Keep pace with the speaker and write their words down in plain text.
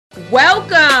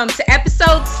Welcome to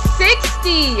episode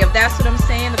 60 of That's What I'm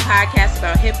Saying, the podcast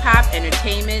about hip-hop,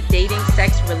 entertainment, dating,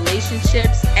 sex,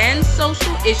 relationships, and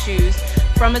social issues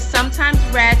from a sometimes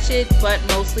ratchet but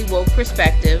mostly woke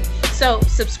perspective. So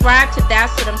subscribe to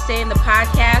That's What I'm Saying, the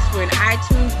podcast. We're in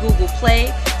iTunes,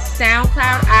 GooglePlay,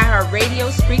 SoundCloud,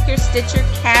 iHeartRadio, Spreaker, Stitcher,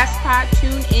 Castbox,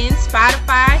 TuneIn,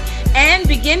 Spotify, and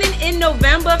beginning in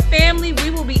November, family,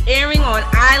 we will be airing on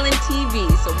Island TV.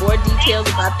 So more details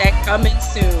about that coming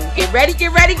soon. Get ready,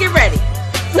 get ready, get ready.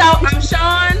 So I'm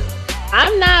Sean.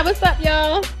 I'm Nye. What's up,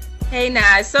 y'all? Hey,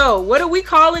 Nye. So what are we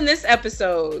calling this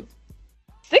episode?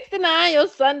 69, your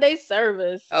Sunday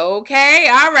service. Okay,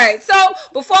 all right. So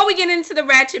before we get into the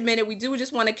Ratchet Minute, we do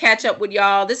just want to catch up with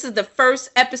y'all. This is the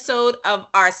first episode of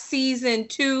our season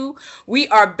 2. We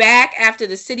are back after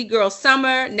the City Girl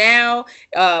summer. Now,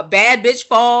 bad bitch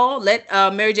fall. Let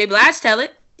Mary J. Blige tell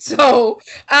it. So,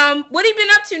 what have you been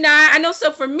up to now? I know,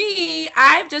 so for me,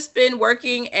 I've just been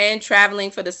working and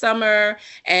traveling for the summer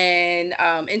and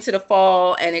into the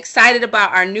fall and excited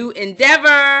about our new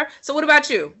endeavor. So what about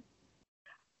you?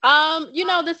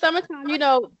 The summertime,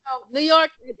 New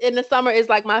York in the summer is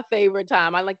like my favorite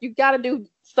time. You got to do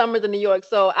summers in New York.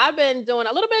 So I've been doing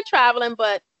a little bit of traveling,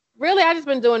 but really I just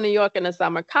been doing New York in the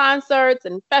summer. Concerts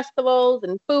and festivals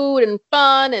and food and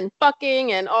fun and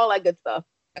fucking and all that good stuff.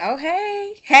 Oh,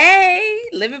 hey,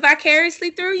 living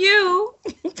vicariously through you.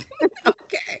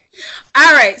 Okay.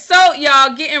 All right. So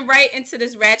y'all getting right into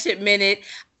this Ratchet Minute.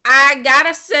 I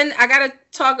gotta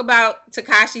talk about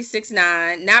Tekashi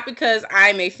 6ix9ine, not because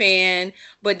I'm a fan,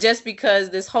 but just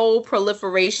because this whole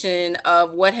proliferation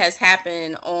of what has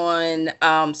happened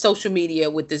on social media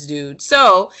with this dude.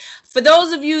 So, for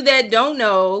those of you that don't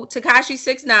know, Tekashi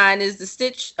 6ix9ine is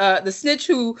the snitch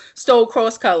who stole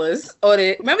cross colors, or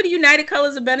remember the United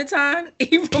Colors of Benetton?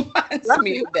 He reminds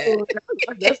me of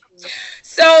that.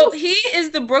 So he is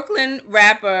the Brooklyn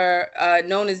rapper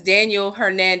known as Daniel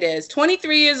Hernandez,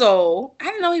 23 years old. I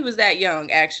didn't know he was that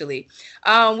young, actually,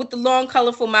 with the long,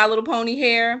 colorful My Little Pony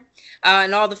hair.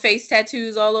 And all the face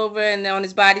tattoos all over and on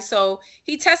his body. So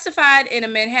he testified in a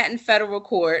Manhattan federal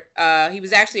court. He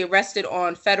was actually arrested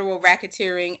on federal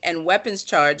racketeering and weapons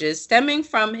charges stemming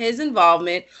from his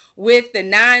involvement with the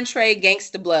 9 Trey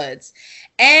Gangsta Bloods.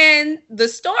 And the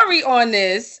story on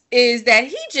this is that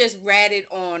he just ratted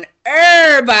on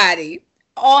everybody,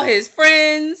 all his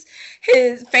friends,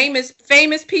 his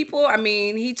famous people. I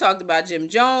mean, he talked about Jim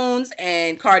Jones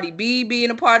and Cardi B being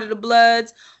a part of the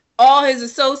Bloods. All his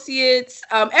associates,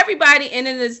 everybody in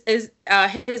it is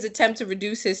his attempt to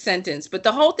reduce his sentence. But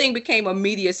the whole thing became a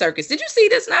media circus. Did you see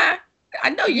this, Nye? I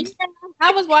know you did.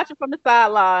 I was watching from the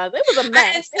sidelines. It was a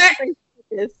mess.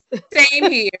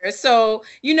 Same here. So,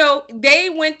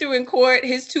 they went through in court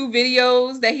his 2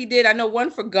 videos that he did. I know one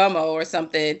for Gummo or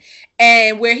something.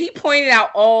 And where he pointed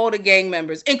out all the gang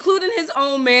members, including his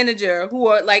own manager, who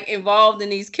are involved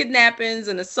in these kidnappings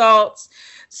and assaults.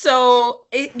 So,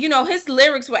 his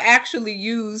lyrics were actually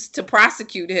used to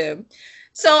prosecute him.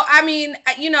 So, I mean,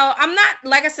 I'm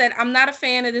not a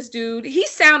fan of this dude. He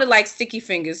sounded like Sticky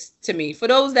Fingers to me. For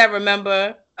those that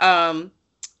remember, what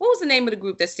was the name of the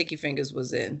group that Sticky Fingers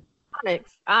was in?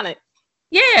 Onyx.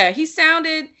 Yeah, he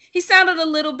sounded a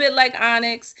little bit like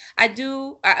Onyx.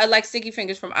 I like Sticky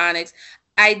Fingers from Onyx.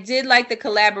 I did like the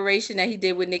collaboration that he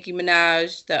did with Nicki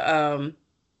Minaj,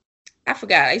 I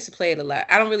forgot. I used to play it a lot.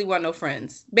 I don't really want no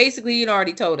friends. Basically, you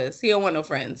already told us. He don't want no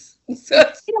friends. So,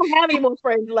 he don't have any more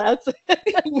friends left.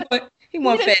 he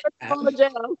want fed.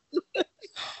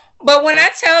 But when I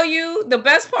tell you, the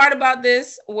best part about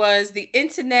this was the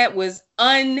internet was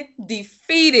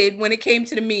undefeated when it came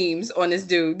to the memes on this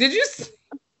dude. Did you see?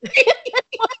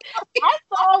 I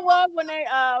saw one when they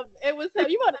it was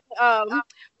you want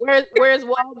where's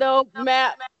Waldo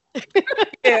map?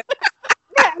 Yeah.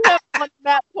 On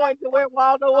that point to where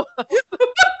Waldo was.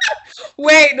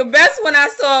 Wait, the best one I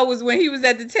saw was when he was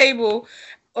at the table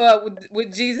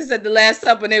with Jesus at the Last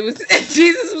Supper, and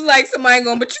Jesus was like, "Somebody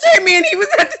gonna betray me," and he was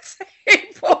at the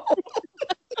table.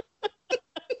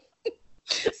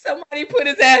 Somebody put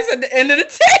his ass at the end of the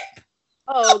table.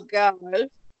 Oh gosh.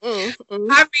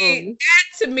 I mean, that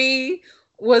to me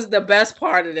was the best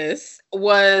part of this,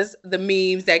 was the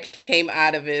memes that came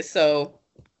out of it. So,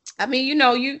 I mean,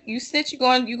 you snitch, you're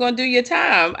gonna do your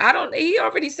time. He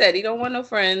already said he don't want no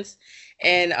friends.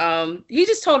 And he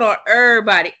just told on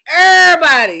everybody.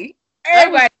 Everybody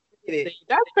did it.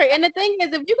 That's great. And the thing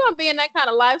is, if you're gonna be in that kind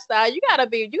of lifestyle, you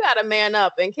gotta man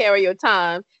up and carry your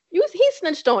time. He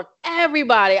snitched on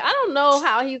everybody. I don't know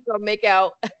how he's gonna make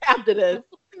out after this.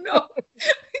 No.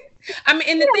 I mean,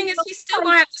 and the thing is, he's still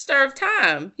gonna have to serve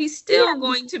time. He's still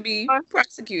going to be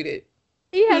prosecuted.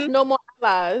 He has no more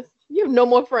allies. You have no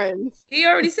more friends. He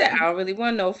already said, I don't really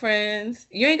want no friends.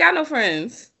 You ain't got no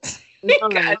friends. You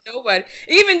ain't got nobody.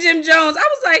 Even Jim Jones. I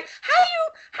was like, how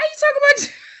you talk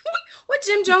about what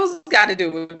Jim Jones got to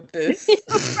do with this?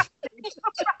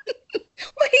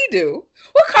 What he do?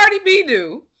 What Cardi B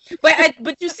do?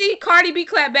 But you see, Cardi B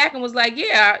clapped back and was like,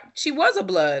 yeah, she was a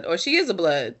blood, or she is a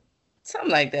blood.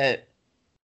 Something like that.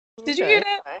 Did you hear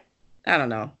that? I don't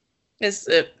know. This.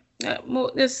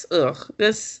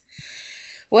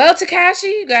 Well,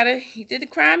 Tekashi, you did the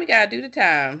crime, you gotta do the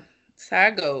time. That's how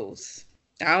it goes.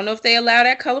 I don't know if they allow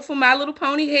that colorful My Little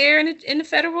Pony hair in the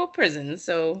federal prison.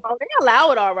 So they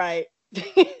allow it, all right.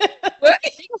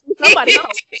 Somebody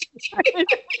else.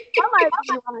 Somebody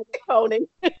pony.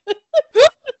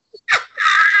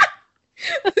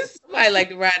 Somebody like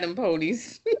to ride them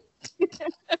ponies.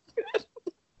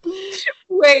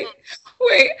 Wait.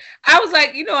 I was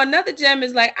like, another gem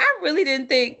is like, I really didn't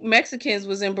think Mexicans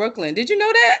was in Brooklyn. Did you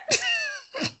know that?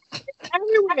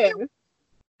 Everywhere.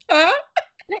 Huh?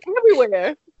 They're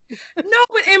everywhere. No,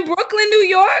 but in Brooklyn, New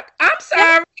York, I'm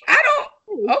sorry. I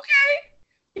don't. Okay.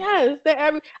 Yes, they're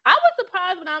everywhere. I was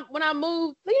surprised when I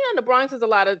moved. In the Bronx is a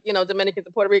lot of Dominicans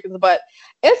and Puerto Ricans, but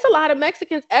it's a lot of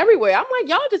Mexicans everywhere. I'm like,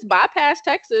 y'all just bypassed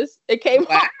Texas. It came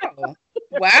Wow.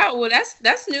 Wow. Well,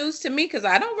 that's news to me because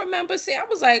I don't remember. See, I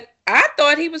was like, I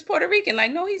thought he was Puerto Rican.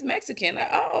 Like, no, he's Mexican. Like,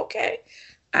 oh, okay.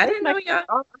 I didn't know y'all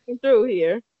all up and through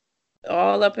here.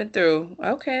 All up and through.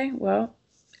 Okay. Well,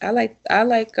 I like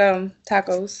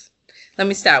tacos. Let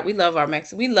me stop. We love our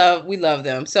Mexicans. We love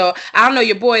them. So I don't know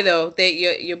your boy though.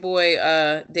 Your boy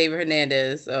David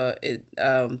Hernandez.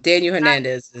 Daniel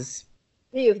Hernandez is.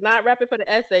 He is not rapping for the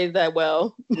essays that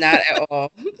well. Not at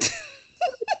all.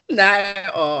 Not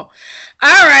at all.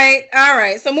 All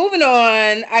right. So moving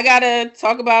on, I gotta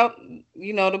talk about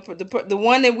the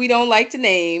one that we don't like to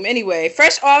name. Anyway,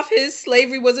 fresh off his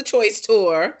 "Slavery Was a Choice"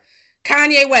 tour,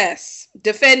 Kanye West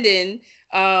defending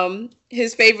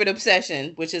his favorite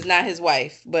obsession, which is not his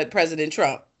wife, but President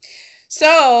Trump.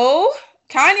 So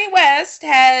Kanye West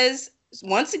has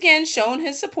once again shown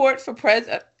his support for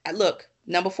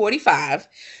number 45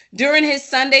 during his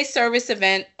Sunday service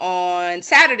event on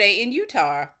Saturday in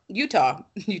Utah,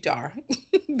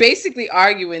 basically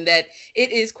arguing that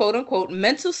it is quote unquote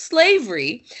mental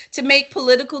slavery to make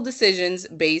political decisions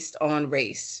based on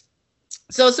race.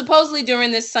 So supposedly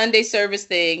during this Sunday service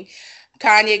thing,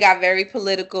 Kanye got very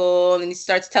political and he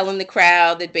starts telling the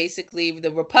crowd that basically the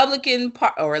Republican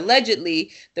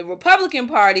allegedly the Republican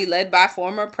Party led by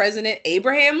former President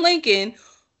Abraham Lincoln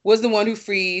was the one who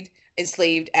freed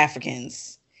enslaved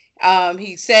Africans.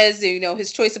 He says that,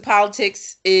 his choice of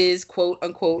politics is quote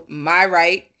unquote my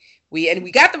right.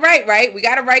 We got the right? We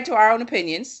got a right to our own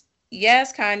opinions.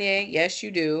 Yes, Kanye. Yes,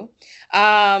 you do.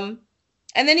 And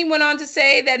then he went on to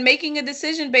say that making a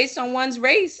decision based on one's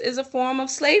race is a form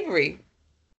of slavery.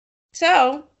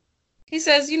 So he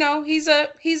says, he's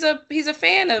a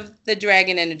fan of the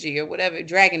dragon energy or whatever,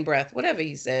 dragon breath, whatever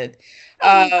he said.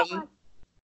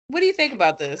 What do you think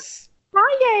about this?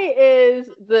 Kanye is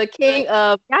the king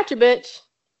of gotcha, bitch,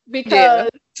 because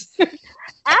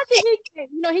after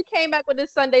he came back with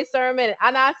this Sunday sermon,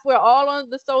 and I swear all on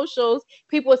the socials,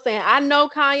 people were saying, I know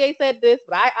Kanye said this,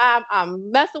 but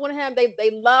I'm messing with him.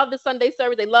 They love the Sunday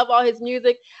service. They love all his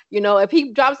music. If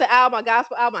he drops an album, a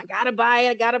gospel album, I gotta buy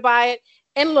it.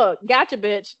 And look, gotcha,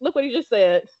 bitch. Look what he just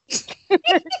said.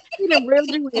 He done reeled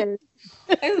you in.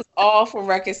 This is all for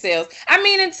record sales. I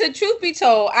mean, and to truth be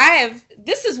told,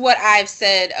 this is what I've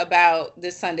said about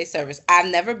this Sunday service. I've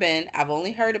never been. I've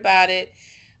only heard about it.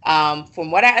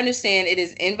 From what I understand, it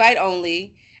is invite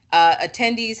only.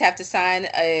 Attendees have to sign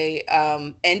a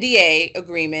NDA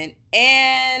agreement,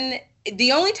 and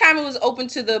the only time it was open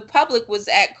to the public was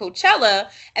at Coachella,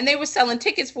 and they were selling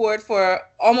tickets for it for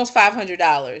almost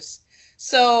 $500.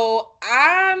 So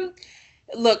I've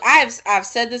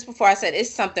said this before. I said it's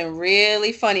something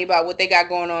really funny about what they got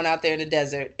going on out there in the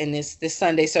desert in this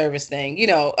Sunday service thing.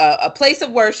 A place of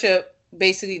worship,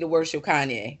 basically to worship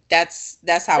Kanye. That's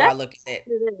how I look at it.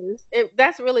 It is.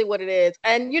 That's really what it is.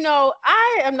 And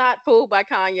I am not fooled by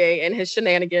Kanye and his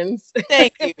shenanigans.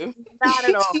 Thank you. Not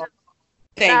at all.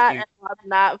 Thank you. I'm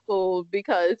not fooled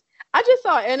because I just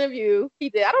saw an interview he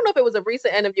did. I don't know if it was a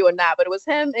recent interview or not, but it was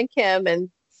him and Kim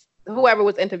and whoever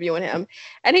was interviewing him.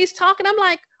 And he's talking. I'm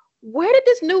like, where did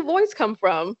this new voice come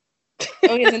from?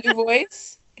 Oh, he has a new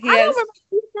voice? I don't remember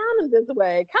he sounding this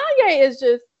way. Kanye is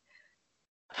just,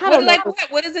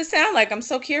 what does it sound like? I'm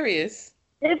so curious.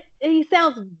 He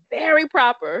sounds very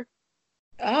proper.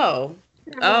 Oh.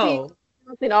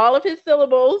 In all of his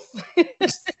syllables.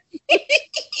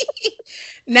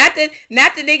 Not the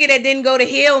nigga that didn't go to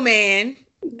Hill, man.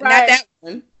 Right. Not that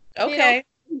one. Okay.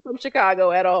 from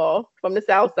Chicago at all, from the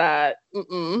South Side.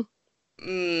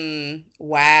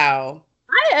 Wow.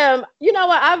 I am, you know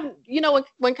what,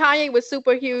 when Kanye was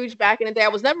super huge back in the day, I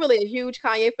was never really a huge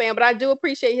Kanye fan, but I do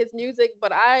appreciate his music,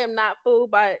 but I am not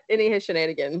fooled by any of his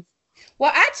shenanigans.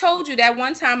 Well, I told you that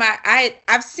one time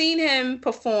I've seen him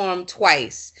perform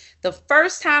twice. The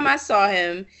first time I saw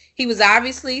him, he was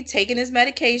obviously taking his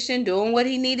medication, doing what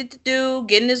he needed to do,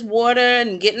 getting his water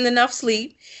and getting enough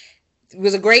sleep. It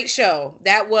was a great show.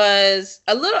 That was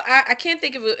a little, I can't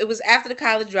think of it. It was after the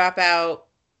college dropout.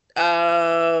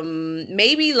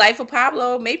 Maybe Life of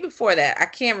Pablo, maybe before that. I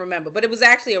can't remember, but it was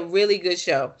actually a really good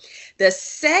show. The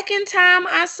second time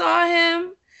I saw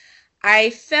him,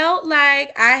 I felt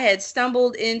like I had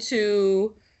stumbled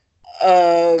into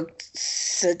a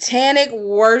satanic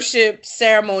worship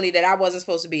ceremony that I wasn't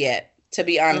supposed to be at, to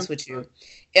be honest with you.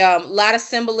 A lot of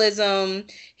symbolism.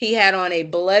 He had on a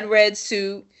blood red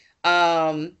suit. He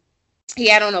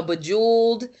had on a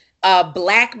bejeweled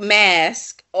black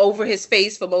mask over his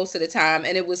face for most of the time.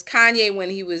 And it was Kanye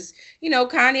when he was,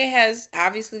 Kanye has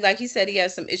obviously, like he said, he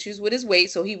has some issues with his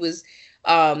weight. So he was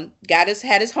had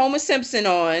his Homer Simpson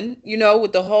on,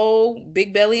 with the whole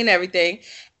big belly and everything.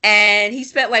 And he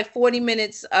spent like 40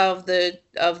 minutes of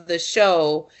the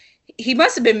show. He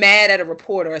must have been mad at a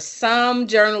reporter or some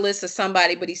journalist or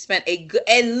somebody, but he spent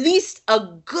at least a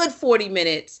good 40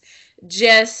 minutes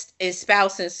just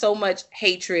espousing so much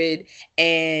hatred.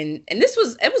 And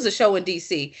it was a show in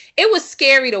DC. It was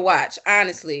scary to watch,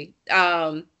 honestly.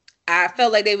 I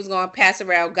felt like they was going to pass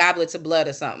around goblets of blood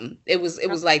or something. It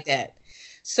was like that.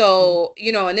 So,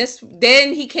 and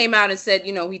then he came out and said,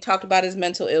 he talked about his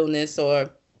mental illness or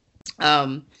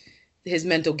his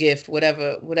mental gift,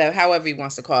 whatever, however he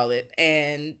wants to call it,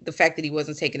 and the fact that he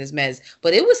wasn't taking his meds.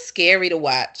 But it was scary to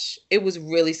watch. It was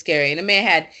really scary. And the man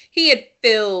had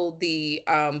filled the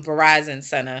Verizon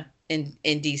Center in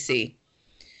DC.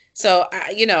 So,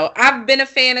 I've been a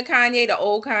fan of Kanye, the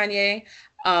old Kanye.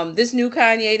 This new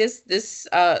Kanye,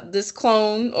 this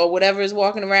clone or whatever is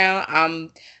walking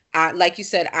around, like you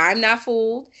said, I'm not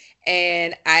fooled,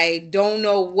 and I don't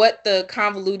know what the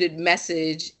convoluted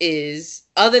message is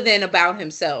other than about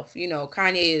himself.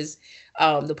 Kanye is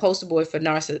the poster boy for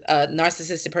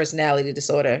narcissistic personality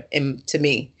disorder, to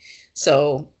me.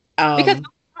 So because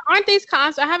aren't these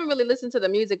concerts? I haven't really listened to the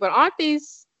music, but aren't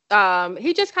these?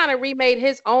 He just kind of remade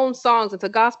his own songs into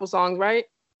gospel songs, right?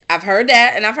 I've heard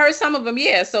that, and I've heard some of them.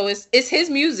 Yeah, so it's his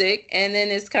music, and then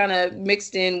it's kind of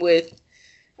mixed in with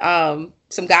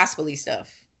some gospel-y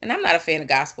stuff, and I'm not a fan of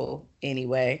gospel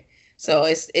anyway. So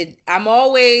I'm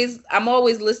always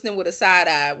listening with a side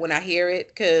eye when I hear it,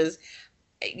 because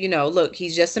look,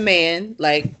 he's just a man,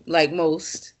 like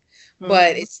most,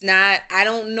 but it's not. I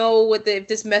don't know if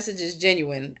this message is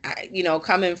genuine.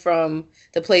 Coming from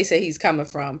the place that he's coming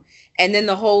from, and then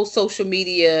the whole social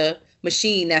media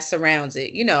machine that surrounds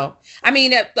it. I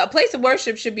mean, a place of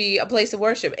worship should be a place of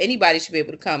worship. Anybody should be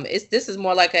able to come. This is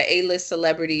more like a A-list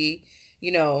celebrity,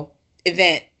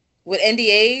 event with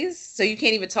NDAs, so you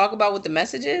can't even talk about what the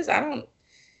message is. And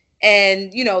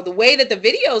the way that the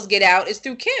videos get out is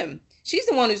through Kim. She's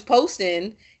the one who's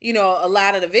posting, a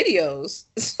lot of the videos.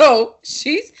 So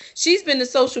she's been the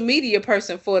social media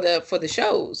person for the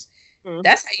shows.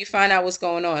 That's how you find out what's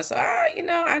going on. So I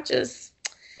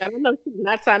don't know. She did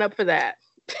not sign up for that.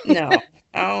 No,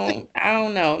 I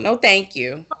don't know. No, thank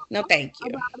you. No, thank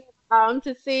you.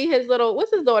 To see his little,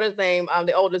 what's his daughter's name?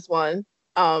 The oldest one.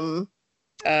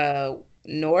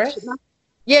 North.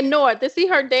 Yeah, North. To see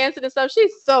her dancing and stuff,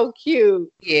 she's so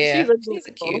cute. Yeah, she's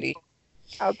a cutie.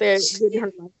 Out there getting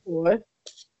her life for.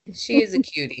 She is a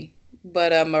cutie. But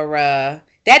that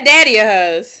daddy of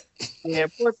hers. Yeah,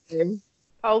 poor thing.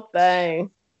 Whole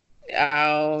thing.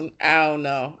 I don't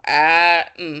know.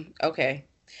 Okay.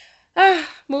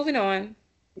 Moving on.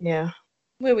 Yeah.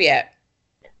 Where we at?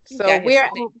 So we're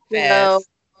at the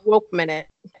woke minute.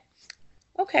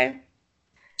 Okay.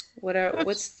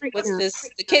 What's this?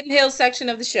 The Kitten Hill section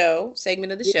of the show,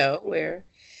 segment of the show, where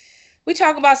we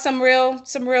talk about some real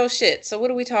shit. So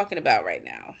what are we talking about right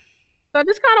now? So I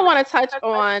just kind of want to touch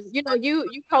on, you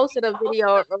posted a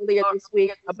video earlier this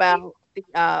week about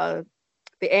the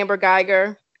Amber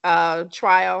Geiger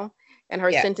trial and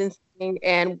her sentencing,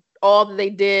 and all that they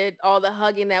did, all the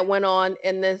hugging that went on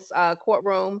in this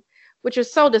courtroom, which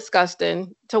is so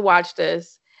disgusting to watch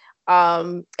this.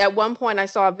 At one point I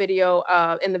saw a video,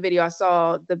 in the video I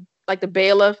saw the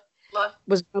bailiff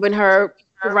was rubbing her,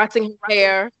 caressing her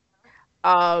hair.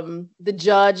 The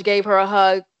judge gave her a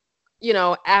hug,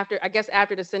 after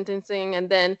the sentencing, and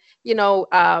then,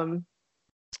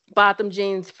 Botham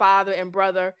Jean's father and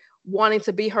brother wanting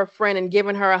to be her friend and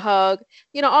giving her a hug.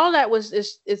 All that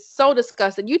is so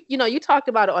disgusting. You talked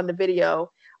about it on the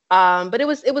video. But it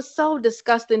was so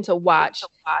disgusting to watch.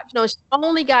 She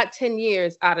only got 10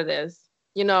 years out of this,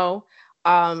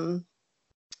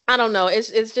 I don't know.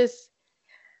 It's just,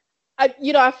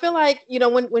 I feel like,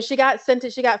 when she got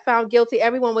sentenced, she got found guilty.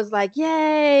 Everyone was like,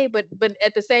 yay. But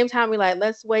at the same time, we're like,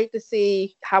 let's wait to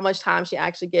see how much time she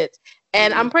actually gets.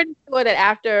 And I'm pretty sure that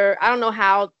after, I don't know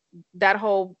how that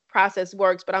whole process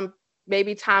works, but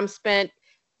maybe time spent,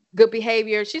 good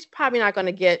behavior. She's probably not going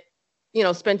to get,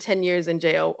 spend 10 years in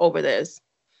jail over this,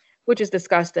 which is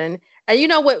disgusting.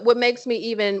 And what makes me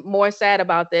even more sad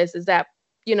about this is that,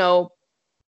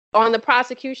 on the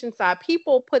prosecution side,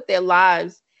 people put their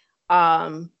lives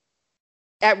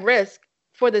at risk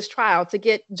for this trial to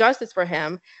get justice for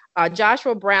him.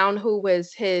 Joshua Brown, who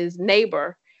was his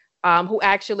neighbor, who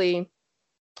actually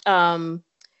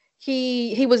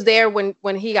he was there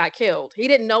when he got killed. He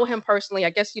didn't know him personally. I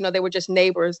guess they were just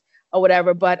neighbors or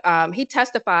whatever. But he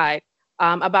testified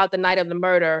about the night of the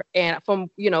murder and from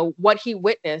what he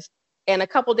witnessed. And a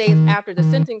couple days after the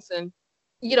sentencing,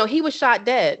 he was shot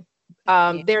dead.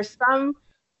 There's some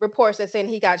reports that saying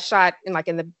he got shot in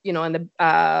the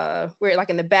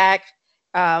back.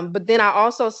 But then I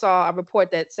also saw a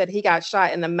report that said he got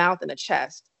shot in the mouth and the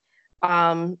chest.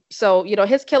 So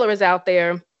his killer is out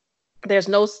there. There's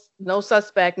no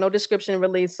suspect, no description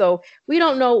released. So we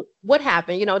don't know what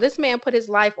happened. This man put his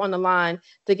life on the line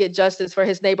to get justice for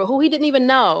his neighbor who he didn't even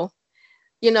know.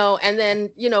 And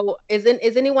then,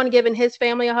 is anyone giving his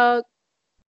family a hug?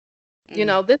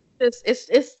 This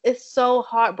it's so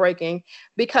heartbreaking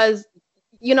because,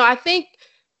 I think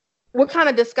what kind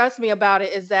of disgusts me about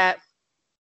it is that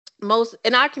most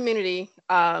in our community,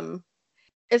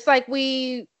 it's like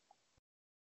we,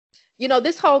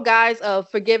 this whole guise of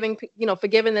forgiving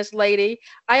this lady,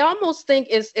 I almost think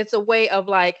it's a way of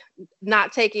like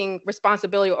not taking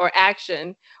responsibility or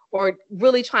action or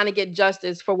really trying to get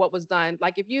justice for what was done.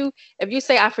 Like if you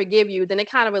say I forgive you, then it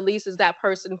kind of releases that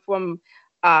person from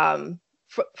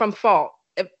fault.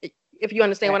 If you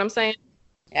understand what I'm saying.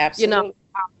 Absolutely.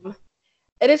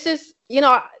 And it's just,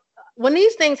 when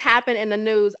these things happen in the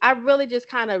news, I really just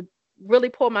kind of really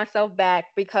pull myself back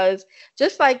because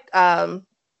just like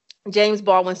James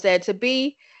Baldwin said, to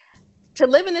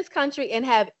live in this country and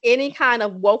have any kind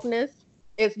of wokeness,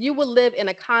 if you will live in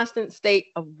a constant state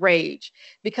of rage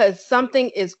because something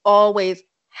is always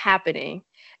happening.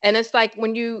 And it's like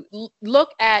when you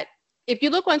if you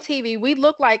look on TV, we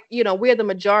look like, we're the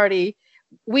majority.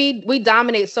 We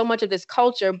dominate so much of this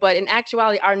culture, but in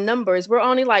actuality, our numbers, we're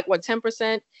only like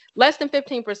 10%, less than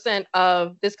 15%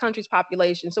 of this country's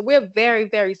population. So we're very,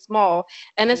 very small.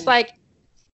 And it's like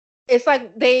this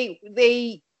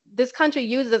country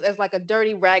uses us as like a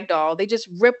dirty rag doll. They just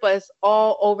rip us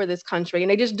all over this country and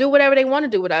they just do whatever they want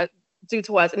to do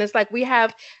to us. And it's like we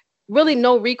have really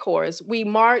no recourse. We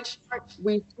march,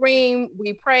 we scream,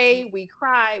 we pray, we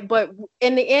cry, but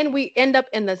in the end, we end up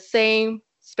in the same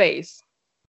space.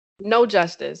 No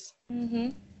justice. Mm-hmm.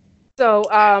 So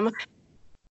I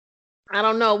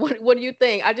don't know. What do you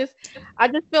think? I just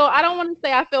feel, I don't want to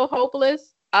say I feel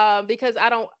hopeless because I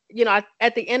don't,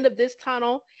 at the end of this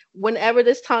tunnel, whenever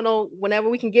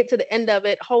we can get to the end of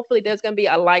it, hopefully there's going to be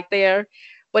a light there.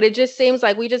 But it just seems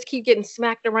like we just keep getting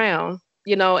smacked around,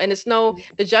 and it's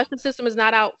the justice system is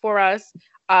not out for us.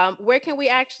 Where can we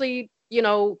actually,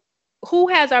 who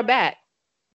has our back?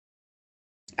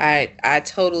 I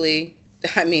totally,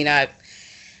 I'm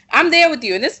there with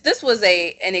you. And this was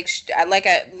I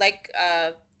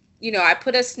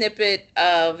put a snippet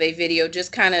of a video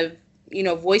just kind of,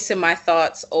 voicing my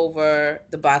thoughts over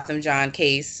the Botham Jean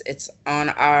case. It's on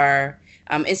our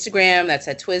Instagram. That's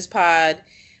at TwizPod.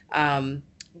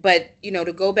 But,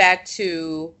 to go back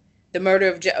to the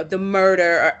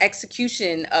murder or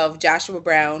execution of Joshua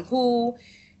Brown, who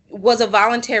was a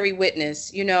voluntary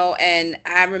witness, and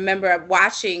I remember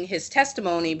watching his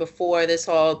testimony before this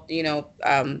whole,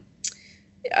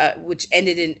 which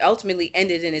ultimately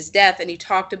ended in his death. And he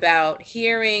talked about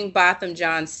hearing Botham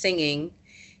Jean singing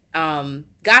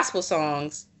gospel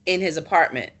songs in his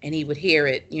apartment, and he would hear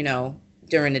it,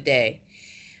 during the day.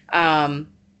 And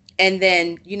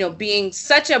then, being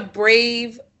such a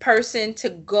brave person to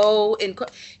go to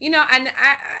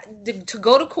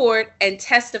go to court and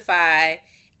testify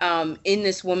in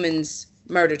this woman's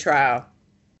murder trial,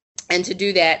 and to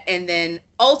do that and then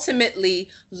ultimately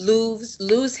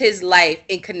lose his life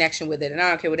in connection with it. And I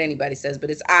don't care what anybody says, but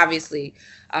it's obviously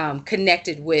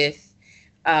connected with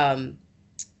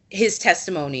his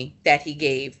testimony that he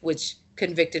gave, which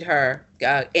convicted her,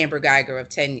 Amber Geiger, of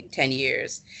 10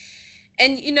 years.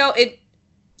 And,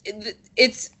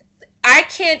 it's I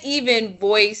can't even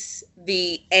voice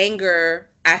the anger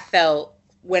I felt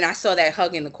when I saw that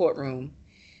hug in the courtroom.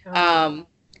 Oh. Um,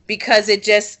 because it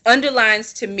just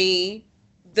underlines to me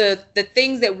the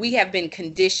things that we have been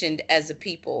conditioned as a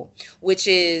people, which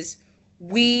is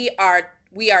we are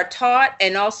taught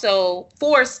and also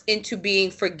forced into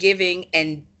being forgiving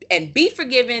and be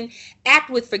forgiven, act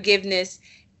with forgiveness,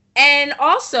 and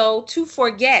also to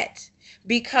forget,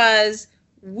 because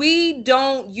we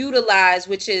don't utilize,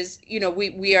 which is,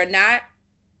 we are not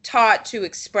taught to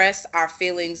express our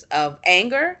feelings of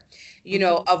anger,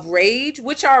 Mhm. of rage,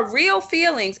 which are real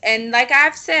feelings. And like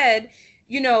I've said,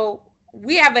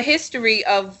 we have a history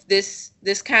of this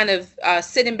kind of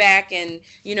sitting back and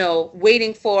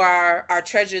waiting for our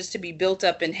treasures to be built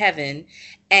up in heaven,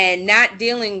 and not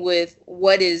dealing with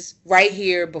what is right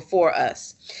here before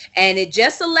us. And it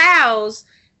just allows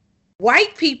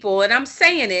white people, and I'm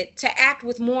saying it, to act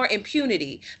with more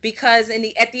impunity, because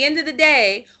at the end of the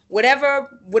day, whatever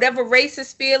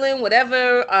racist feeling,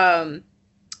 whatever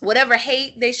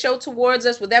hate they show towards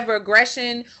us, whatever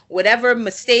aggression, whatever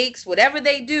mistakes, whatever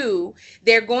they do,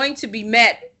 they're going to be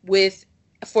met with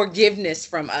forgiveness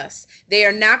from us. They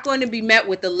are not going to be met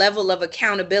with the level of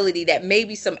accountability that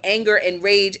maybe some anger and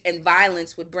rage and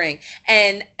violence would bring.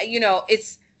 And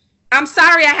it's I'm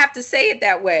sorry I have to say it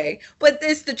that way, but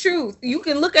it's the truth. You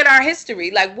can look at our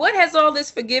history. Like, what has all this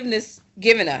forgiveness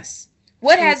given us?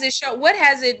 What Mm. has it shown? What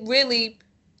has it really?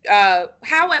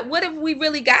 What have we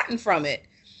really gotten from it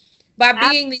by I,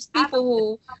 being these people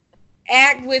who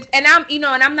act with? And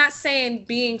I'm not saying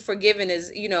being forgiven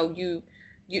is, I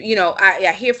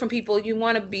hear from people, you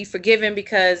want to be forgiven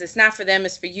because it's not for them,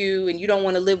 it's for you, and you don't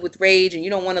want to live with rage, and you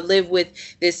don't want to live with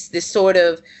this sort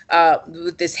of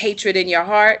with this hatred in your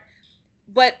heart.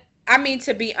 But I mean,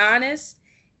 to be honest,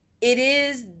 it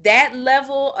is that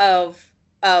level of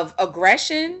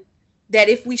aggression that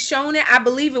if we shown it, I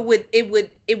believe it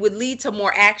would lead to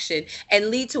more action and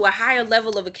lead to a higher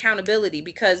level of accountability,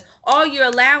 because all you're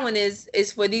allowing is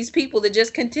for these people to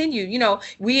just continue.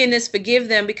 We in this forgive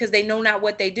them because they know not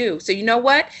what they do. So you know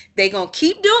what? They gonna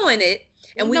keep doing it,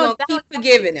 they and we know gonna exactly. keep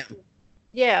forgiving them.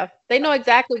 Yeah, they know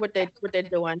exactly what they're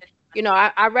doing.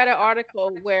 I read an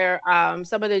article where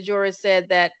some of the jurors said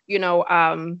that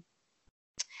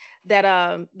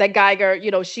that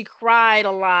Geiger, she cried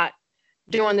a lot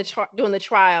during the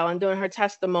trial and during her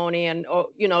testimony, and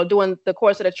during the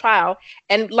course of the trial.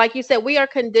 And like you said, we are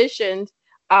conditioned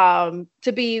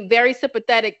to be very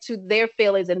sympathetic to their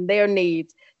feelings and their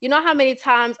needs. You know how many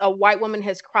times a white woman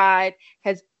has cried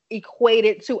has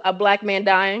equated to a black man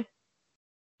dying?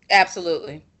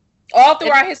 Absolutely. All through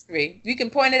And our history, you can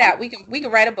point it out. We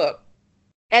can write a book.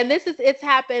 it's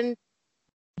happened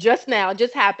just now,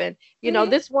 just happened. Hmm.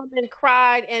 This woman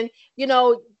cried, and you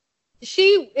know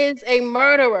she is a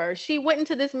murderer. She went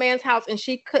into this man's house and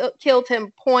she killed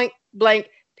him point blank,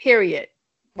 period.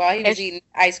 While he And was eating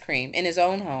ice cream in his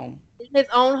own home. in his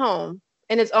own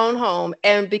home,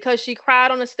 and because she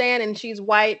cried on the stand and she's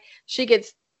white, she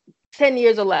gets 10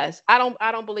 years or less. I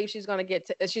don't believe she's going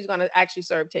to actually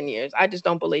serve 10 years. I just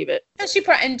don't believe it.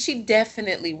 And she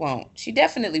definitely won't. She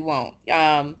definitely won't.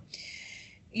 I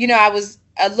was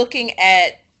looking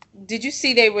at. Did you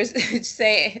see they were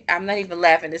saying? I'm not even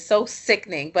laughing. It's so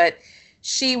sickening. But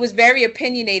she was very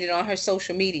opinionated on her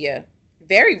social media,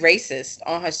 very racist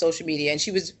on her social media, and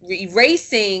she was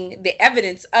erasing the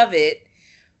evidence of it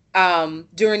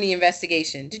during the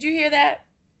investigation. Did you hear that?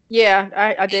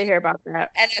 Yeah, I did hear about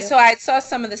that. And Yeah. so I saw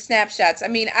some of the snapshots. I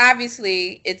mean,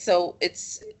 obviously, it's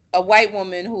a white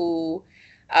woman who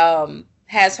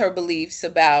has her beliefs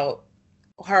about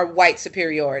her white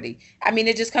superiority. I mean,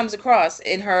 it just comes across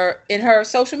in her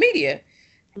social media.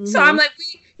 So I'm Hmm. like,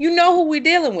 you know who we're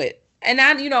dealing with. And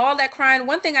all that crying.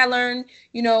 One thing I learned,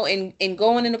 in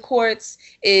going into courts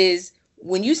is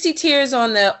when you see tears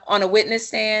on a witness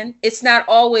stand, it's not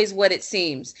always what it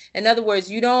seems. In other words,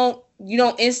 you don't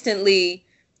instantly.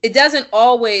 It doesn't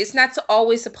always. It's not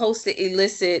always supposed to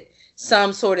elicit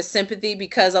some sort of sympathy,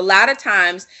 because a lot of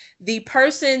times the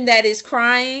person that is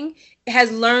crying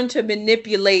has learned to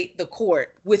manipulate the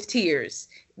court with tears.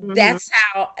 Hmm. That's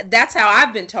how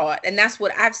I've been taught, and that's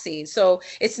what I've seen. So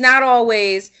it's not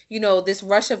always, this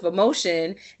rush of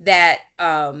emotion that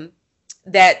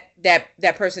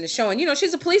person is showing.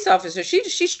 She's a police officer.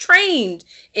 She's trained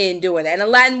in doing that.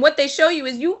 And what they show you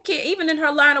is, you can't, even in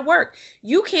her line of work,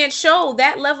 you can't show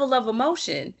that level of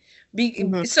emotion.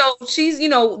 Hmm. So she's,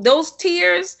 those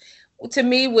tears to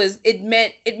me it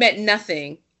meant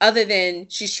nothing other than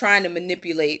she's trying to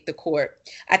manipulate the court.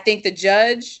 I think the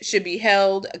judge should be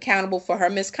held accountable for her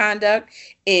misconduct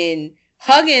in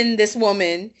hugging this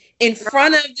woman in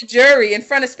front of the jury, in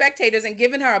front of spectators, and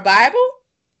giving her a Bible.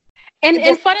 And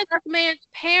in front of this man's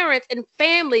parents and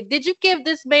family. Did you give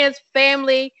this man's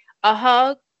family a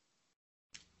hug?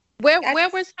 Where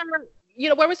was her,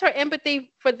 where was her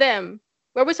empathy for them?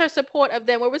 Where was her support of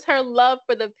them? Where was her love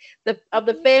for the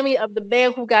family of the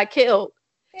man who got killed?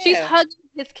 Yeah. She's hugging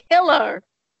his killer.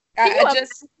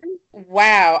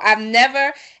 Wow. I've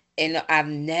never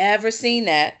seen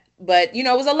that. But, it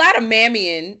was a lot of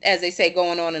mammying, as they say,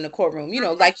 going on in the courtroom.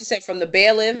 Like you said, from the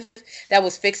bailiff that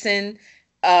was fixing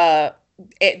the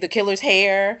killer's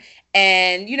hair.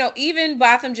 And, even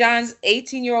Botham Jean's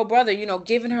 18-year-old brother,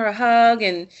 giving her a hug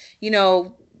and,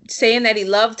 saying that he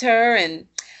loved her. And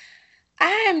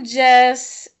I am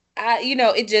just,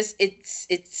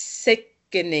 it's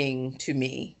sickening to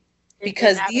me.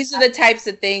 Because these are the types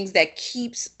of things that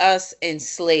keeps us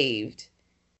enslaved.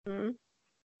 Mm-hmm.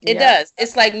 It does.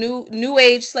 It's like new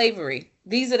age slavery.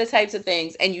 These are the types of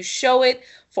things. And you show it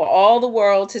for all the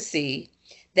world to see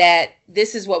that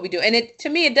this is what we do. And to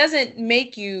me, it doesn't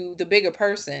make you the bigger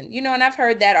person. And I've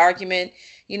heard that argument,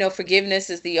 forgiveness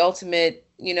is the ultimate,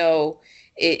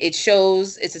 it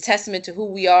shows, it's a testament to who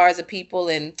we are as a people.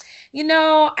 And,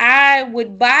 I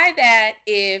would buy that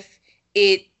if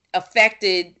it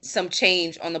affected some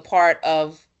change on the part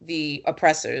of the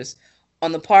oppressors,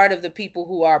 on the part of the people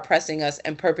who are oppressing us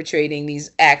and perpetrating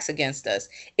these acts against us.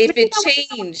 If it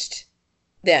changed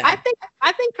them. I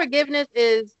think forgiveness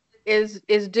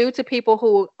is due to people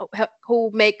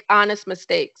who make honest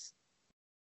mistakes.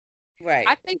 Right.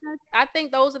 I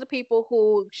think those are the people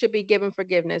who should be given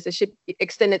forgiveness.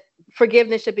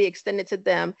 Forgiveness should be extended to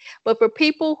them. But for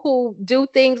people who do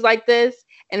things like this,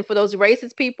 and for those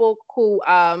racist people who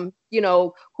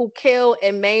who kill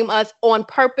and maim us on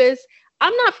purpose,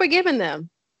 I'm not forgiving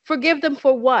them. Forgive them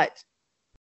for what?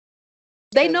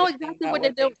 They know exactly what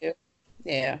they're doing.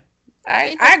 Yeah.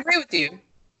 I agree with you.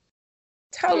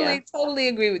 Totally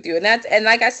agree with you. And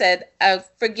like I said,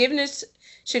 forgiveness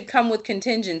should come with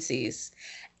contingencies.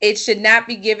 It should not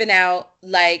be given out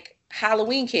like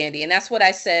Halloween candy. And that's what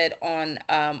I said on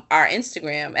our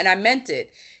Instagram. And I meant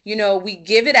it. We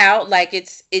give it out like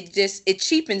it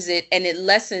cheapens it and it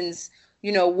lessens,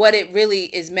 what it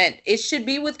really is meant. It should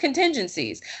be with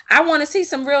contingencies. I want to see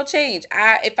some real change.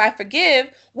 If I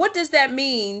forgive, what does that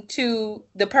mean to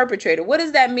the perpetrator? What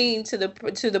does that mean to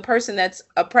the person that's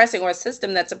oppressing, or a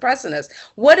system that's oppressing us?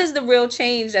 What is the real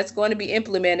change that's going to be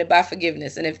implemented by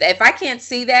forgiveness? And if I can't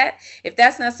see that, if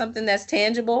that's not something that's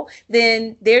tangible,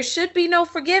 then there should be no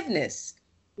forgiveness.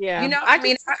 Yeah.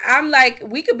 I'm like,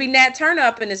 we could be Nat Turner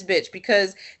up in this bitch,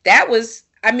 because that was,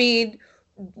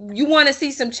 you want to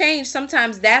see some change.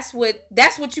 Sometimes that's what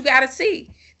you got to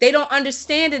see. They don't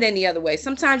understand it any other way.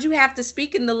 Sometimes you have to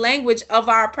speak in the language of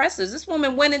our oppressors. This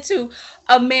woman went into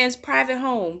a man's private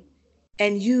home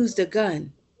and used a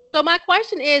gun. So my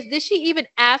question is, did she even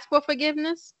ask for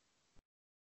forgiveness?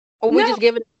 Or we just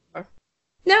give it to her?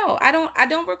 No, I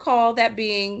don't recall that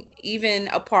being even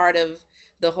a part of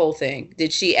the whole thing.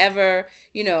 Did she ever,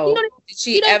 did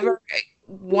she ever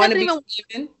want to be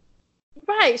forgiven?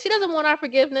 Right. She doesn't want our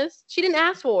forgiveness. She didn't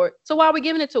ask for it. So why are we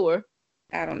giving it to her?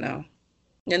 I don't know.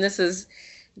 And this is,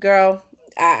 girl,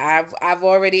 I've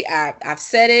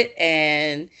said it,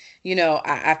 and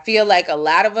I feel like a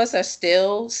lot of us are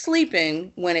still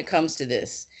sleeping when it comes to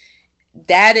this.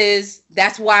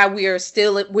 That's why we are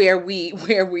still where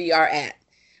we are at.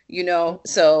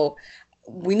 So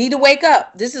we need to wake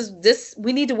up.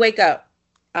 We need to wake up.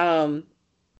 And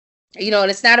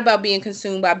it's not about being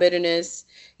consumed by bitterness.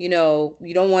 You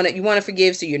want to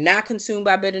forgive so you're not consumed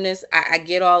by bitterness. I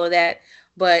get all of that,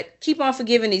 but keep on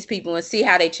forgiving these people and see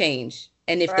how they change.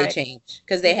 And if they change,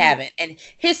 because they haven't. And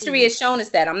history has shown us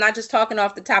that. I'm not just talking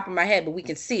off the top of my head, but we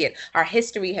can see it. Our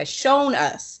history has shown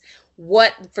us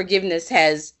what forgiveness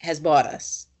has brought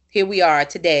us. Here we are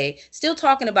today, still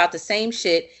talking about the same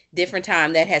shit, different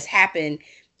time that has happened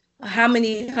how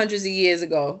many hundreds of years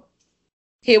ago.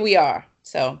 Here we are.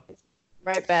 So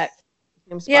right back.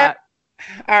 Same spot. Yeah.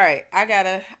 All right. I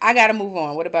gotta move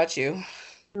on. What about you?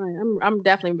 All right, I'm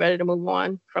definitely ready to move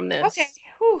on from this. Okay.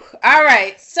 Whew. All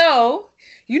right. So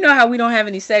you know how we don't have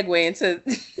any segue into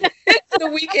the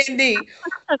weekend D.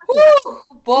 Whew,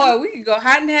 boy, we can go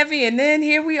hot and heavy, and then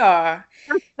here we are.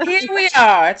 Here we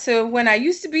are to when I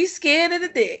used to be scared of the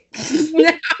dick. Now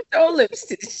I throw lips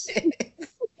to the shit.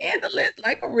 Handle it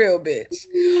like a real bitch.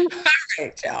 All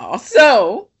right, y'all.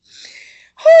 So,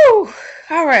 whew,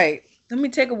 all right. Let me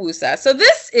take a woosah. So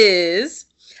this is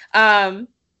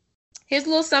here's a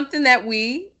little something that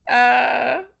we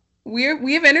have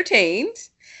entertained. So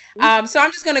I'm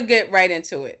just gonna get right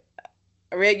into it.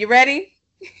 You ready?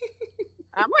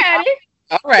 I'm ready.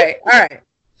 All right. All right.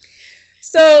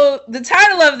 So the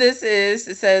title of this is,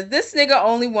 it says, "This nigga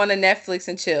only want to Netflix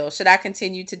and chill. Should I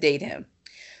continue to date him?"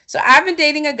 So I've been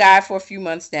dating a guy for a few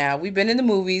months now. We've been in the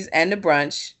movies and the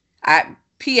brunch.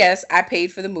 P.S. I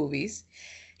paid for the movies.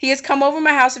 He has come over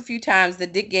my house a few times. The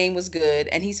dick game was good,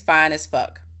 and he's fine as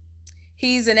fuck.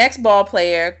 He's an ex-ball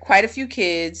player, quite a few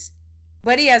kids,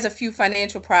 but he has a few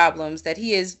financial problems that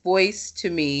he has voiced to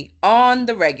me on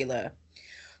the regular.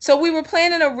 So we were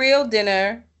planning a real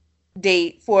dinner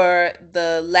date for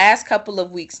the last couple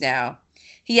of weeks now.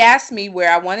 He asked me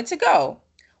where I wanted to go.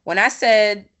 When I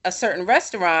said a certain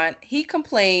restaurant, he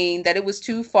complained that it was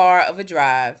too far of a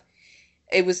drive.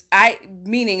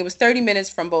 Meaning it was 30 minutes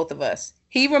from both of us.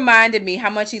 He reminded me how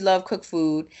much he loved cooked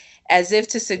food, as if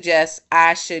to suggest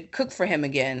I should cook for him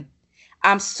again.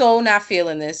 I'm so not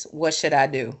feeling this. What should I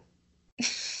do?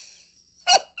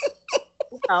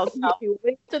 You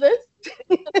wait to this.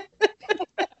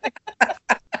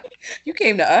 You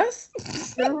came to us?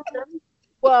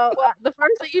 Well, the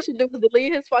first thing you should do is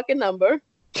delete his fucking number.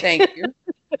 Thank you.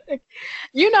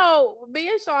 Me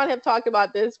and Sean have talked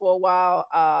about this for a while,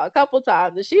 a couple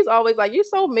times, and she's always like, "You're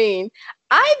so mean."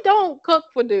 I don't cook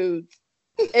for dudes,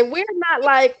 and we're not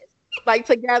like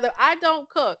together. I don't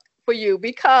cook for you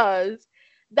because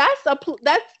that's a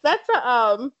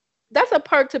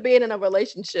perk to being in a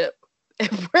relationship.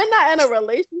 If we're not in a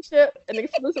relationship, an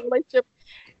exclusive relationship,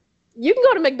 you can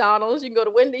go to McDonald's, you can go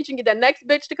to Wendy's, you can get that next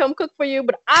bitch to come cook for you,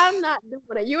 but I'm not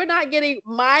doing it. You're not getting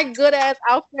my good ass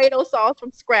Alfredo sauce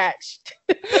from scratch.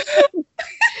 You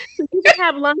can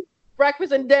have lunch,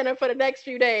 breakfast, and dinner for the next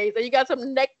few days, and you got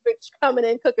some next bitch coming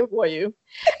in cooking for you.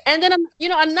 And then,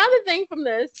 another thing from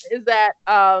this is that,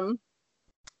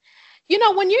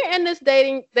 when you're in this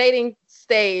dating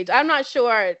stage, I'm not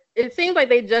sure. It seems like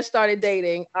they just started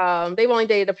dating. They've only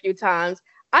dated a few times.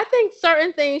 I think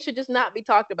certain things should just not be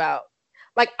talked about.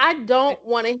 Like, I don't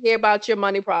want to hear about your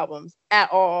money problems at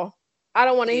all. I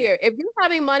don't want to hear. If you're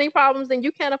having money problems, then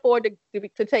you can't afford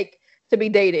to be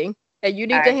dating, and you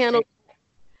need to handle.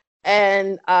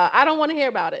 And I don't want to hear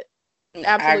about it.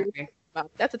 Absolutely,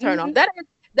 that's a turn off. That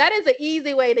is an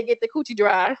easy way to get the coochie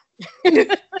dry.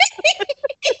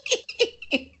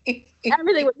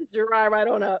 Everything would just dry right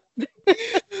on up.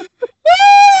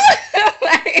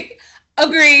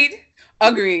 Agreed.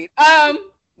 Agreed.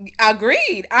 I'm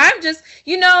just,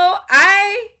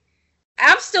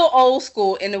 I'm still old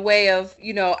school in the way of,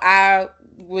 I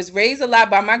was raised a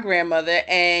lot by my grandmother,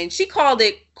 and she called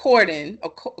it courting.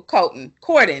 But,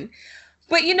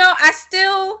 I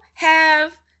still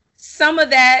have some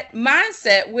of that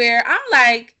mindset where I'm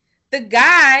like,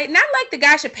 not like the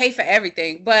guy should pay for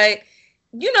everything, but,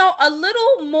 a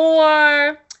little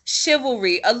more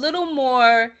chivalry, a little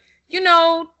more,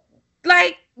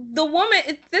 like the woman,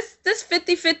 this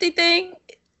 50-50 thing,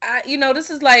 this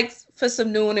is like for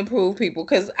some new and improved people,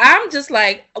 because I'm just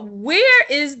like, where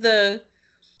is the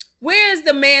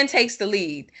man takes the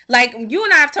lead? Like, you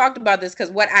and I have talked about this,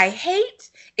 because what I hate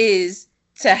is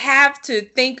to have to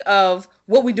think of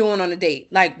what we're doing on a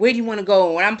date. Like, where do you want to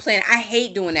go? When I'm planning, I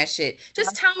hate doing that shit.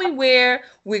 Just tell me where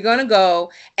we're going to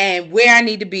go and where I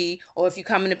need to be, or if you're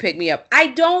coming to pick me up. I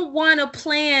don't want to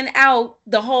plan out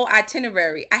the whole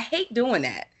itinerary. I hate doing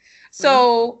that.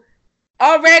 So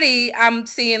already I'm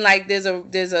seeing like there's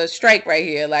a strike right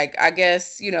here. Like, I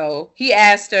guess, he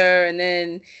asked her and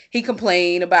then he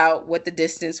complained about what the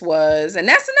distance was. And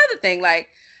that's another thing. Like,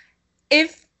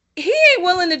 if he ain't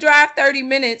willing to drive 30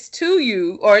 minutes to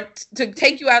you or to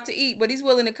take you out to eat, but he's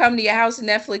willing to come to your house and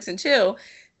Netflix and chill,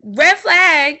 red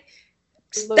flag.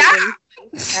 Stop.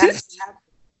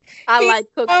 I like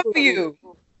cooked food. For you.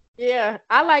 Yeah,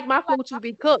 I like my food to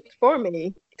be cooked for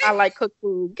me. I like cooked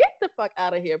food. Get the fuck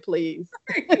out of here, please.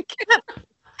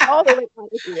 All the way out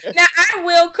of here. Now, I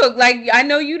will cook. Like, I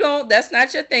know you don't. That's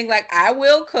not your thing. Like, I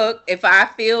will cook if I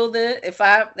feel if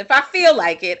I feel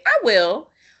like it. I will.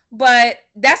 But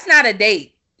that's not a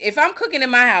date. If I'm cooking in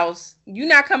my house, you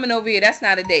not coming over here. That's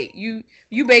not a date. You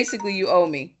basically, you owe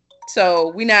me. So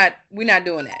we're not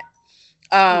doing that.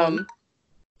 I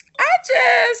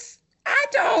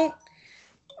don't.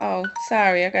 Oh,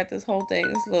 sorry. I got this whole thing.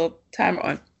 This little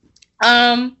timer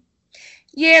on.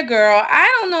 Yeah, girl. I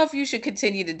don't know if you should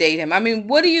continue to date him. I mean,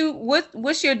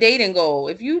 what's your dating goal?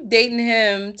 If you dating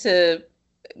him to,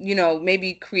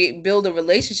 maybe build a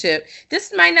relationship,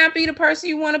 this might not be the person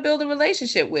you want to build a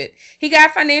relationship with. He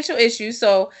got financial issues.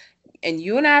 So, and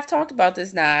you and I have talked about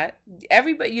this, not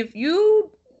everybody.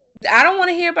 I don't want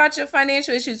to hear about your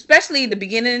financial issues, especially the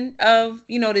beginning of,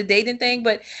 the dating thing,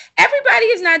 but everybody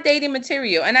is not dating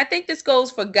material. And I think this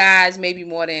goes for guys maybe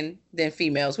more than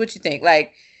females. What you think?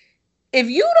 Like, if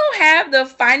you don't have the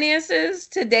finances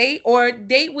to date or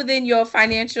date within your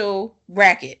financial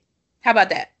bracket, how about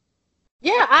that?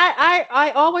 Yeah,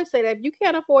 I always say that if you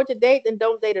can't afford to date, then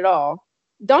don't date at all.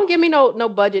 Don't give me no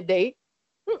budget date.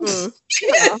 Mm-mm.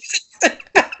 Yeah.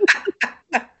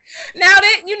 Now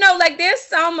that like there's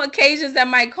some occasions that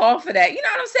might call for that. You know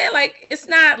what I'm saying? Like it's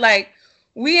not like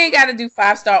we ain't got to do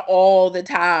 5-star all the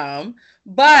time,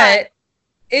 but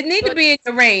it need to be in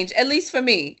the range, at least for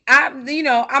me. I'm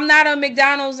not a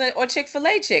McDonald's or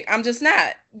Chick-fil-A chick. I'm just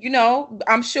not.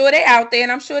 I'm sure they're out there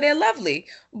and I'm sure they're lovely,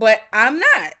 but I'm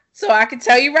not. So I can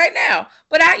tell you right now.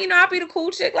 But I'll be the cool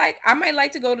chick. Like I might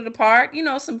like to go to the park,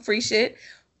 some free shit.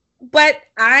 But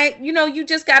you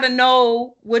just got to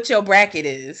know what your bracket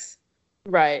is.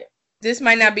 Right. This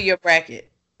might not be your bracket.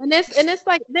 And it's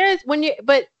like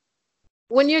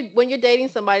when you're dating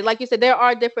somebody, like you said, there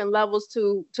are different levels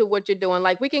to what you're doing.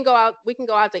 Like we can go out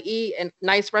to eat in a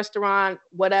nice restaurant,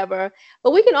 whatever.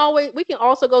 But we can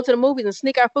also go to the movies and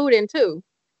sneak our food in too.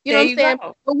 You know what I'm saying?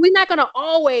 But we're not gonna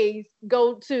always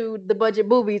go to the budget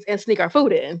movies and sneak our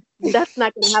food in. That's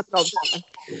not gonna happen all the time.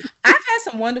 I've had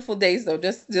some wonderful days though,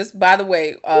 just by the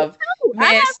way, of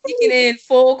sneaking in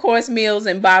full course meals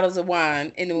and bottles of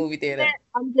wine in the movie theater.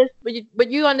 But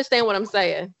you understand what I'm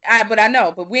saying. But I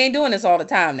know, but we ain't doing this all the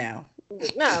time now.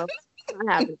 No, not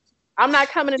happening. I'm not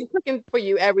coming in and cooking for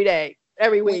you every day,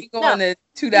 every week. We going to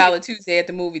 $2 Tuesday at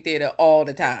the movie theater all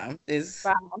the time. There's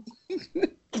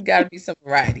got to be some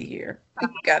variety here.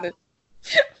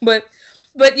 But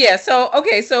yeah. So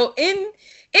okay. So in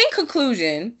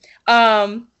conclusion,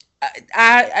 I'm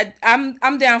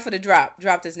down for the drop.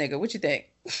 Drop this nigga. What you think?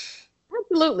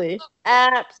 Absolutely.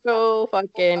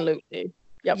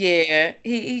 Yep. Yeah.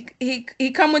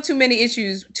 He come with too many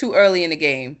issues too early in the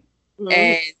game. Mm-hmm.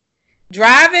 And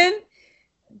driving,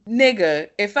 nigga,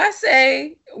 if I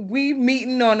say we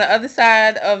meeting on the other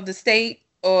side of the state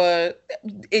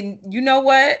you know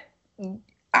what?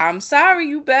 I'm sorry,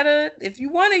 if you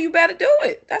want it, you better do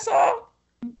it. That's all.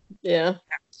 Yeah.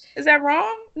 Is that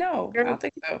wrong? No, I don't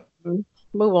think so.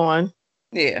 Move on.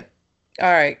 Yeah.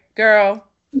 All right, girl.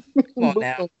 Come on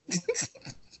now.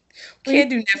 Can't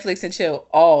do Netflix and chill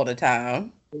all the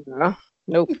time. Yeah.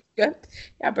 Nope. Y'all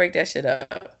break that shit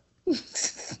up.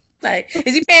 Like,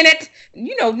 is he paying it?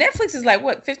 Netflix is like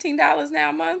what, $15 now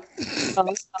a month?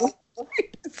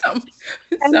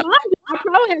 And I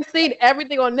probably have seen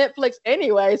everything on Netflix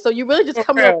anyway, so you really just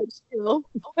come over and chill.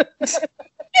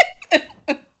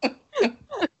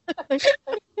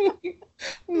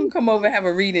 Come over and have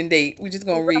a reading date. We're just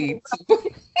gonna read.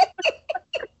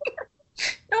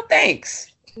 No thanks.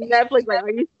 Netflix, like,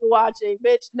 are you still watching?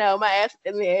 Bitch, no, my ass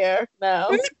in the air.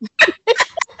 No.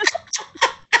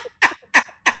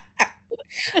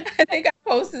 I think I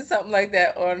posted something like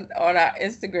that on our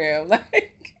Instagram.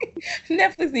 Like,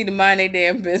 Netflix need to mind their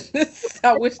damn business.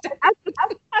 I wish that. I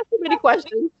have too many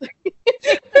questions.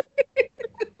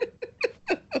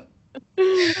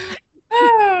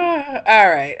 All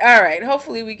right.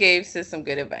 Hopefully we gave sis some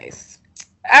good advice.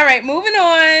 All right, moving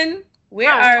on.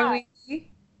 Where are we?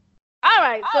 All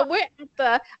right, so we're at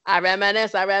the I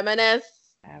reminisce.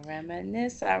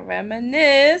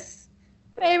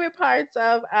 Favorite parts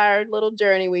of our little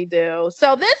journey we do.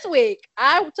 So this week,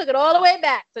 I took it all the way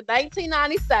back to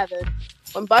 1997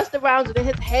 when Busta Rhyme was in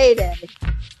his heyday.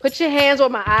 Put your hands where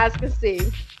my eyes can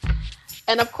see.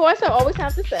 And of course, I always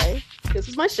have to say, this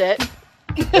is my shit.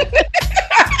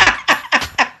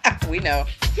 We know.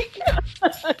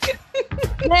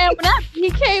 Man, he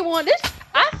came on this,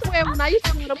 I swear, when I used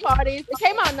to go to parties, it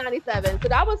came out in 97. So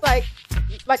that was like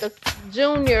a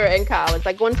junior in college,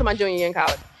 like going to my junior year in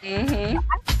college. Mm-hmm.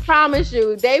 I promise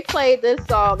you, they played this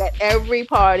song at every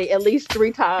party at least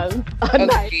 3 times a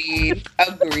night.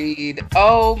 Agreed.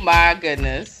 Oh my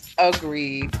goodness.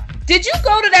 Agreed. Did you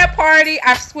go to that party?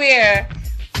 I swear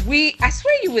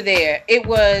you were there. It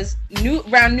was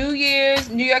around New Year's,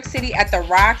 New York City at the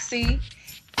Roxy.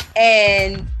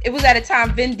 And it was at a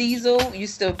time Vin Diesel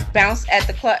used to bounce at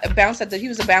the club, he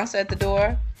was a bouncer at the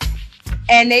door.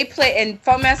 And they play, and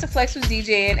Funkmaster Flex was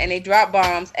DJing, and they dropped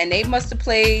bombs, and they must have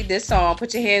played this song,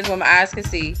 Put Your Hands Where My Eyes Can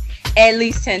See, at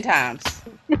least 10 times.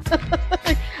 I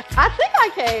think I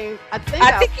came. I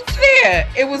think you were there.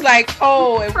 It was like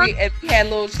cold, and we had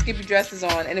little skippy dresses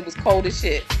on, and it was cold as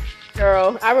shit.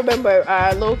 Girl, I remember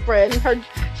our little friend,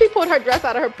 she pulled her dress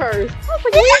out of her purse.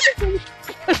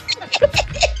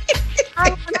 I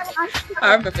was like,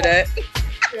 I remember that.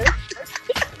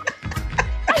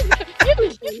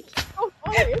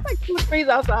 It's like 2 degrees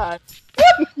outside.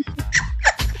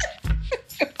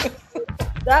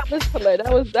 That was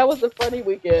hilarious. That was a funny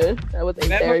weekend. That was a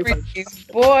very funny.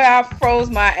 Boy, I froze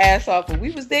my ass off. But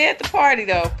we was there at the party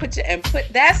though. Put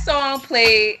that song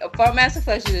played. Funkmaster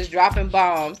Flex was just dropping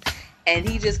bombs, and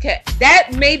he just kept.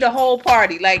 That made the whole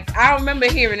party. Like I don't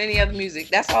remember hearing any other music.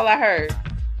 That's all I heard.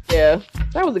 Yeah,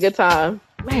 that was a good time,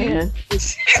 man.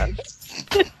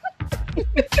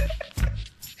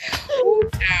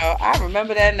 Ooh, I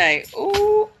remember that night.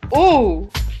 Ooh.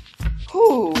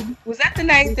 Who was that the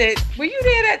night that were you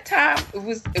there that time? It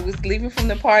was leaving from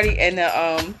the party and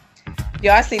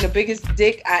y'all, I seen the biggest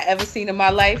dick I ever seen in my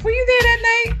life. Were you there that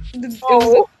night?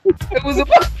 It was a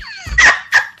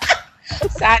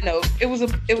side note.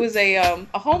 It was a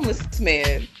homeless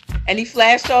man, and he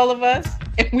flashed all of us,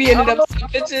 and we ended up seeing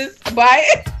pictures by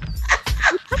it.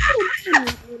 A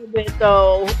little bit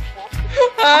though.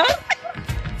 Huh?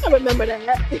 I remember that.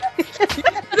 You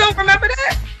don't remember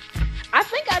that? I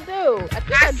think I do.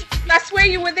 I swear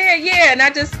you were there, yeah. And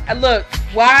I look,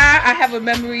 why I have a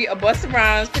memory of Busta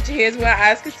Rhymes, Put Your Hands Where Our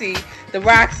Eyes Can See, the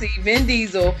Roxy, Vin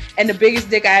Diesel, and the biggest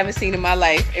dick I ever seen in my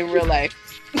life, in real life,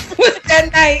 was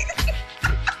that night.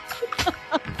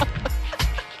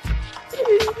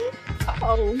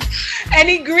 Oh. And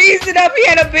he greased it up. He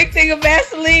had a big thing of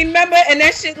Vaseline, remember? And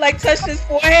that shit like touched his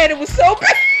forehead. It was so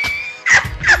bad.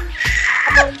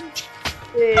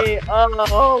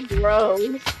 Oh,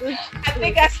 gross. I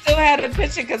think I still had a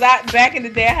picture because back in the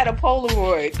day I had a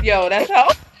Polaroid. Yo, that's how.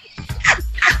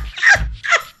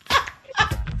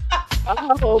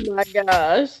 Oh my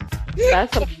gosh,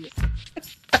 that's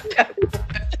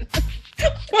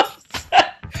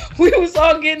we was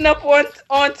all getting up on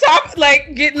top,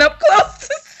 like getting up close.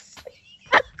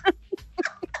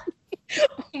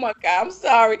 Oh my God, I'm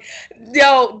sorry.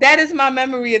 Yo, that is my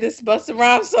memory of this Busta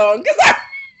Rhymes song because I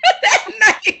that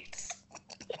night.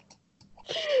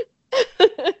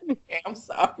 Okay, I'm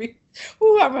sorry.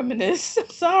 Ooh, I reminisce. I'm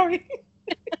sorry.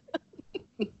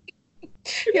 Yo,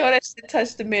 that shit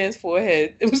touched the man's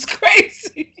forehead. It was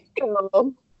crazy.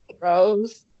 Oh,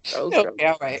 gross. Okay,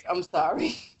 all right. I'm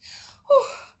sorry. Whew.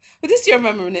 But this is your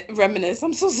reminisce.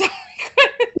 I'm so sorry.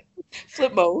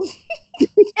 Flip mode.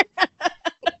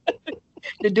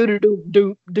 The do.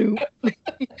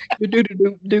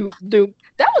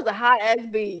 That was a hot ass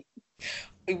beat.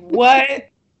 What?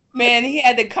 Man, he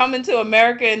had to come into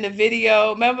America in the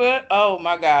video. Remember? Oh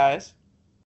my gosh.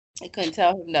 I couldn't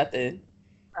tell him nothing.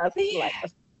 Like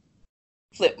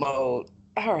flip mode.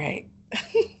 All right.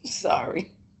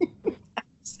 Sorry.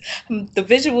 The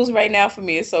visuals right now for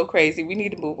me is so crazy. We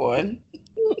need to move on.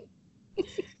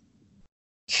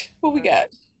 What we got?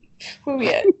 Where we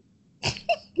at? We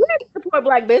need to support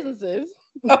Black businesses.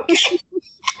 Okay.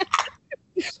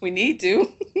 We need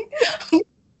to.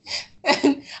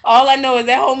 And all I know is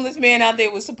that homeless man out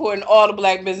there was supporting all the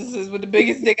Black businesses with the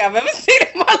biggest dick I've ever seen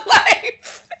in my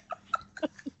life.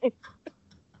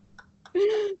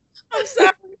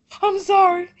 I'm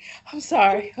sorry.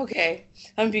 Okay.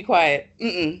 Let me be quiet.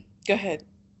 Go ahead.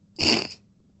 This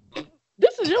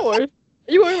is yours.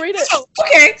 You want to read it? Oh,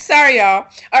 okay. Sorry, y'all.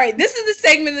 All right. This is the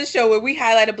segment of the show where we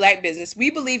highlight a Black business. We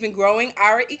believe in growing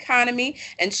our economy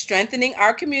and strengthening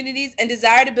our communities and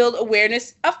desire to build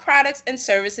awareness of products and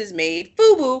services made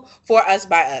FUBU for us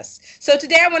by us. So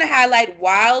today I want to highlight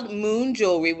Wild Moon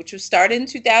Jewelry, which was started in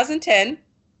 2010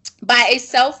 by a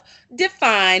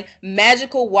self-defined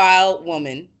magical wild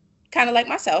woman, kind of like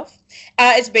myself.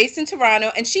 It's based in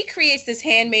Toronto, and she creates this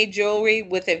handmade jewelry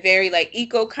with a very like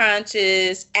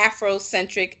eco-conscious,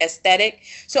 Afrocentric aesthetic.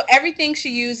 So everything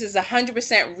she uses is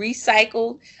 100%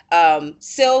 recycled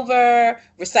silver,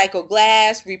 recycled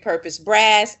glass, repurposed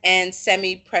brass, and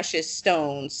semi-precious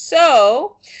stones.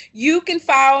 So you can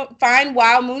find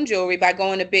Wild Moon Jewelry by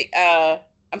going to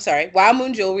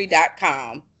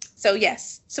wildmoonjewelry.com. So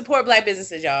yes, support Black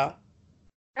businesses, y'all.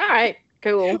 All right,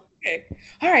 cool. Okay.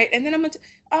 All right. And then I'm going to,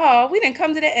 we didn't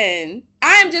come to the end.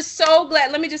 I am just so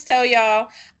glad. Let me just tell y'all,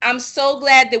 I'm so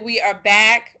glad that we are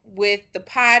back with the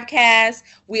podcast.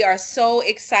 We are so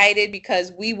excited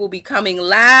because we will be coming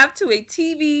live to a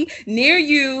TV near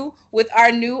you with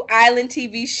our new Island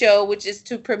TV show, which is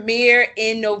to premiere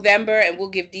in November. And we'll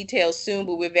give details soon,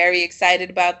 but we're very excited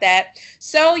about that.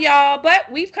 So y'all,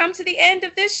 but we've come to the end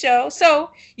of this show. So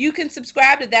you can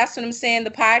subscribe to That's What I'm Saying, the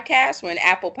podcast. We're an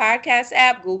Apple Podcast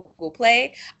app, Google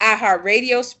Play,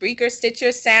 iHeartRadio, Spreaker, Stitcher,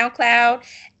 SoundCloud,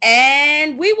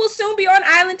 and we will soon be on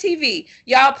Island TV.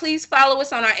 Y'all, please follow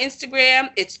us on our Instagram.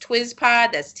 It's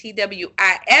TwizPod. That's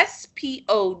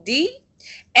TWISPOD.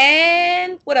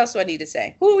 And what else do I need to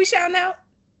say? Who are we shouting out?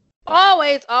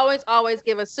 Always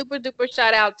give a super duper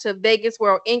shout out to Vegas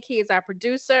World Inky is our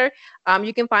producer.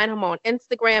 You can find him on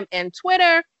Instagram and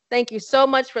Twitter Thank you so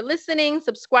much for listening,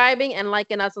 subscribing, and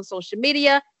liking us on social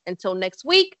media. Until next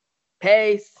week,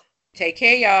 peace. Take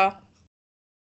care, y'all.